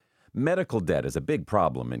Medical debt is a big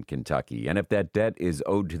problem in Kentucky, and if that debt is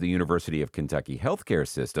owed to the University of Kentucky healthcare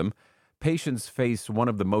system, patients face one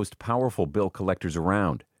of the most powerful bill collectors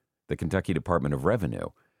around, the Kentucky Department of Revenue.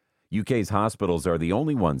 UK's hospitals are the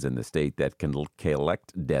only ones in the state that can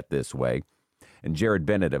collect debt this way. And Jared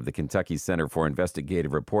Bennett of the Kentucky Center for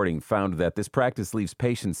Investigative Reporting found that this practice leaves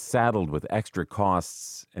patients saddled with extra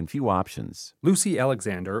costs and few options. Lucy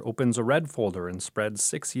Alexander opens a red folder and spreads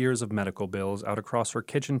 6 years of medical bills out across her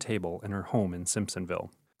kitchen table in her home in Simpsonville.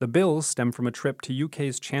 The bills stem from a trip to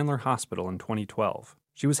UK's Chandler Hospital in 2012.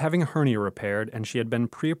 She was having a hernia repaired, and she had been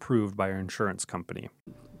pre-approved by her insurance company.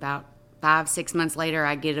 About 5-6 months later,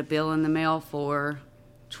 I get a bill in the mail for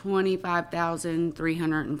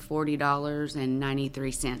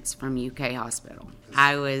 $25,340.93 from UK Hospital.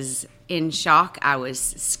 I was in shock. I was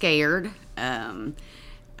scared. I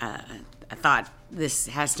thought this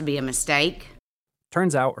has to be a mistake.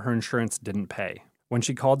 Turns out her insurance didn't pay. When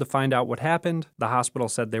she called to find out what happened, the hospital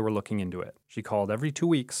said they were looking into it. She called every 2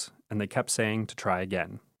 weeks, and they kept saying to try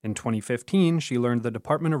again. In 2015, she learned the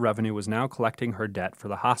Department of Revenue was now collecting her debt for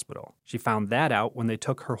the hospital. She found that out when they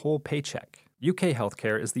took her whole paycheck. UK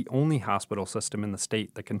healthcare is the only hospital system in the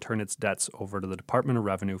state that can turn its debts over to the Department of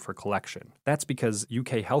Revenue for collection. That's because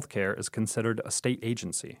UK healthcare is considered a state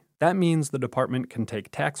agency. That means the department can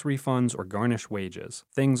take tax refunds or garnish wages,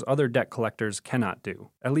 things other debt collectors cannot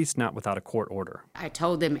do, at least not without a court order. I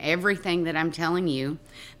told them everything that I'm telling you,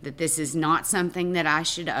 that this is not something that I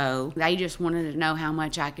should owe. They just wanted to know how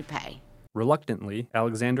much I could pay. Reluctantly,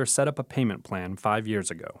 Alexander set up a payment plan 5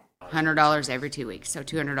 years ago. $100 every 2 weeks, so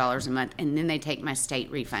 $200 a month, and then they take my state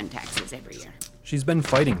refund taxes every year. She's been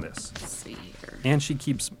fighting this. Let's see here. And she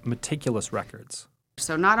keeps meticulous records.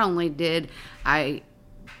 So not only did I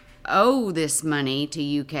owe this money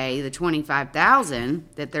to UK, the $25,000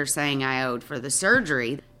 that they're saying I owed for the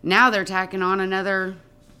surgery, now they're tacking on another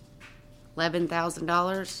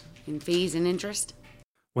 $11,000 in fees and interest.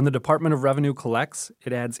 When the Department of Revenue collects,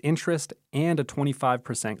 it adds interest and a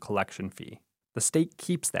 25% collection fee. The state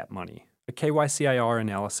keeps that money. A KYCIR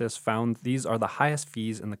analysis found these are the highest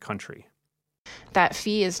fees in the country. That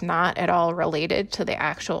fee is not at all related to the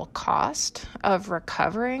actual cost of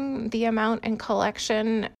recovering the amount in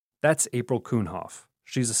collection. That's April Kuhnhoff.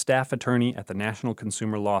 She's a staff attorney at the National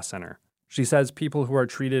Consumer Law Center. She says people who are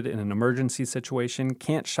treated in an emergency situation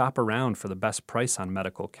can't shop around for the best price on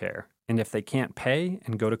medical care. And if they can't pay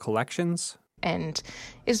and go to collections, and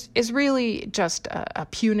is really just a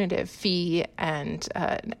punitive fee and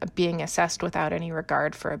being assessed without any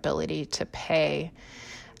regard for ability to pay,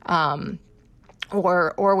 or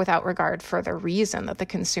without regard for the reason that the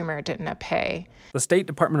consumer didn't pay. The State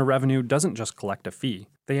Department of Revenue doesn't just collect a fee.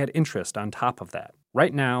 They add interest on top of that.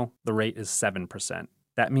 Right now, the rate is 7%.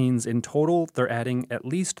 That means in total, they're adding at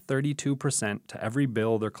least 32% to every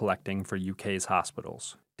bill they're collecting for UK's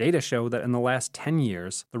hospitals. Data show that in the last 10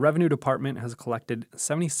 years, the Revenue Department has collected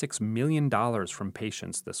 $76 million from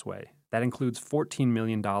patients this way. That includes $14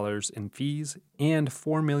 million in fees and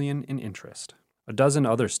 $4 million in interest. A dozen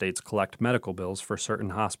other states collect medical bills for certain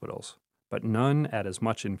hospitals, but none add as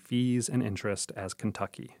much in fees and interest as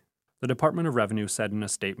Kentucky. The Department of Revenue said in a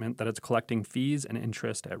statement that it's collecting fees and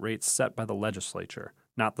interest at rates set by the legislature,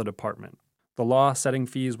 not the department. The law setting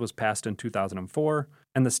fees was passed in 2004,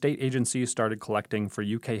 and the state agency started collecting for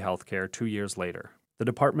UK healthcare 2 years later. The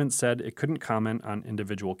department said it couldn't comment on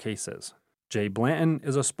individual cases. Jay Blanton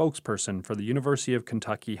is a spokesperson for the University of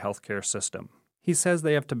Kentucky healthcare system. He says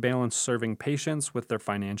they have to balance serving patients with their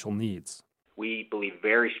financial needs. We believe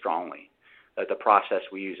very strongly that the process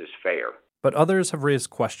we use is fair. But others have raised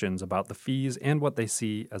questions about the fees and what they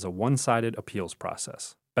see as a one-sided appeals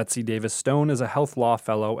process. Betsy Davis-Stone is a health law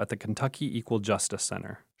fellow at the Kentucky Equal Justice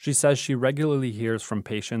Center. She says she regularly hears from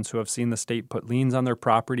patients who have seen the state put liens on their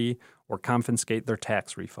property or confiscate their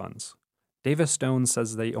tax refunds. Davis-Stone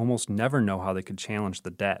says they almost never know how they could challenge the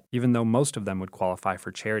debt, even though most of them would qualify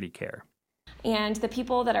for charity care. And the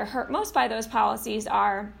people that are hurt most by those policies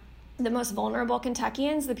are the most vulnerable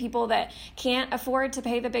Kentuckians, the people that can't afford to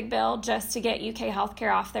pay the big bill just to get UK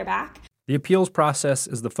healthcare off their back. The appeals process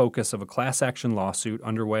is the focus of a class action lawsuit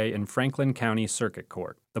underway in Franklin County Circuit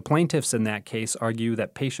Court. The plaintiffs in that case argue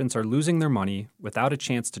that patients are losing their money without a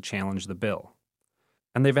chance to challenge the bill.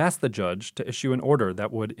 And they've asked the judge to issue an order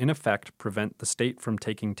that would, in effect, prevent the state from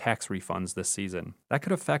taking tax refunds this season. That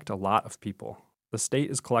could affect a lot of people. The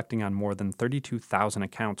state is collecting on more than 32,000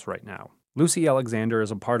 accounts right now. Lucy Alexander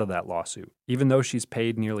is a part of that lawsuit. Even though she's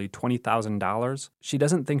paid nearly $20,000, she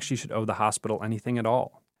doesn't think she should owe the hospital anything at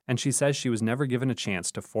all. And she says she was never given a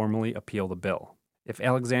chance to formally appeal the bill. If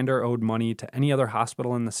Alexander owed money to any other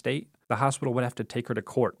hospital in the state, the hospital would have to take her to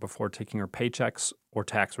court before taking her paychecks or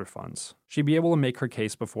tax refunds. She'd be able to make her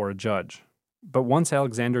case before a judge. But once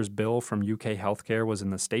Alexander's bill from UK healthcare was in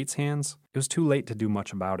the state's hands, it was too late to do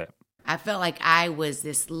much about it. I felt like I was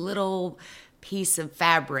this little piece of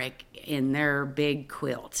fabric in their big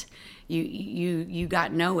quilt. You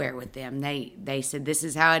got nowhere with them. They said, this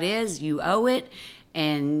is how it is, you owe it,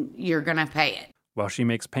 and you're going to pay it. While she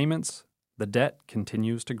makes payments, the debt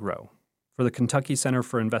continues to grow. For the Kentucky Center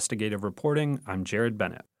for Investigative Reporting, I'm Jared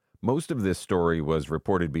Bennett. Most of this story was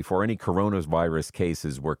reported before any coronavirus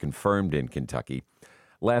cases were confirmed in Kentucky.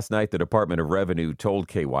 Last night, the Department of Revenue told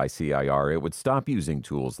KYCIR it would stop using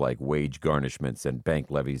tools like wage garnishments and bank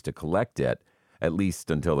levies to collect debt, at least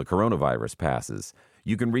until the coronavirus passes.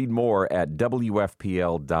 You can read more at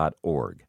WFPL.org.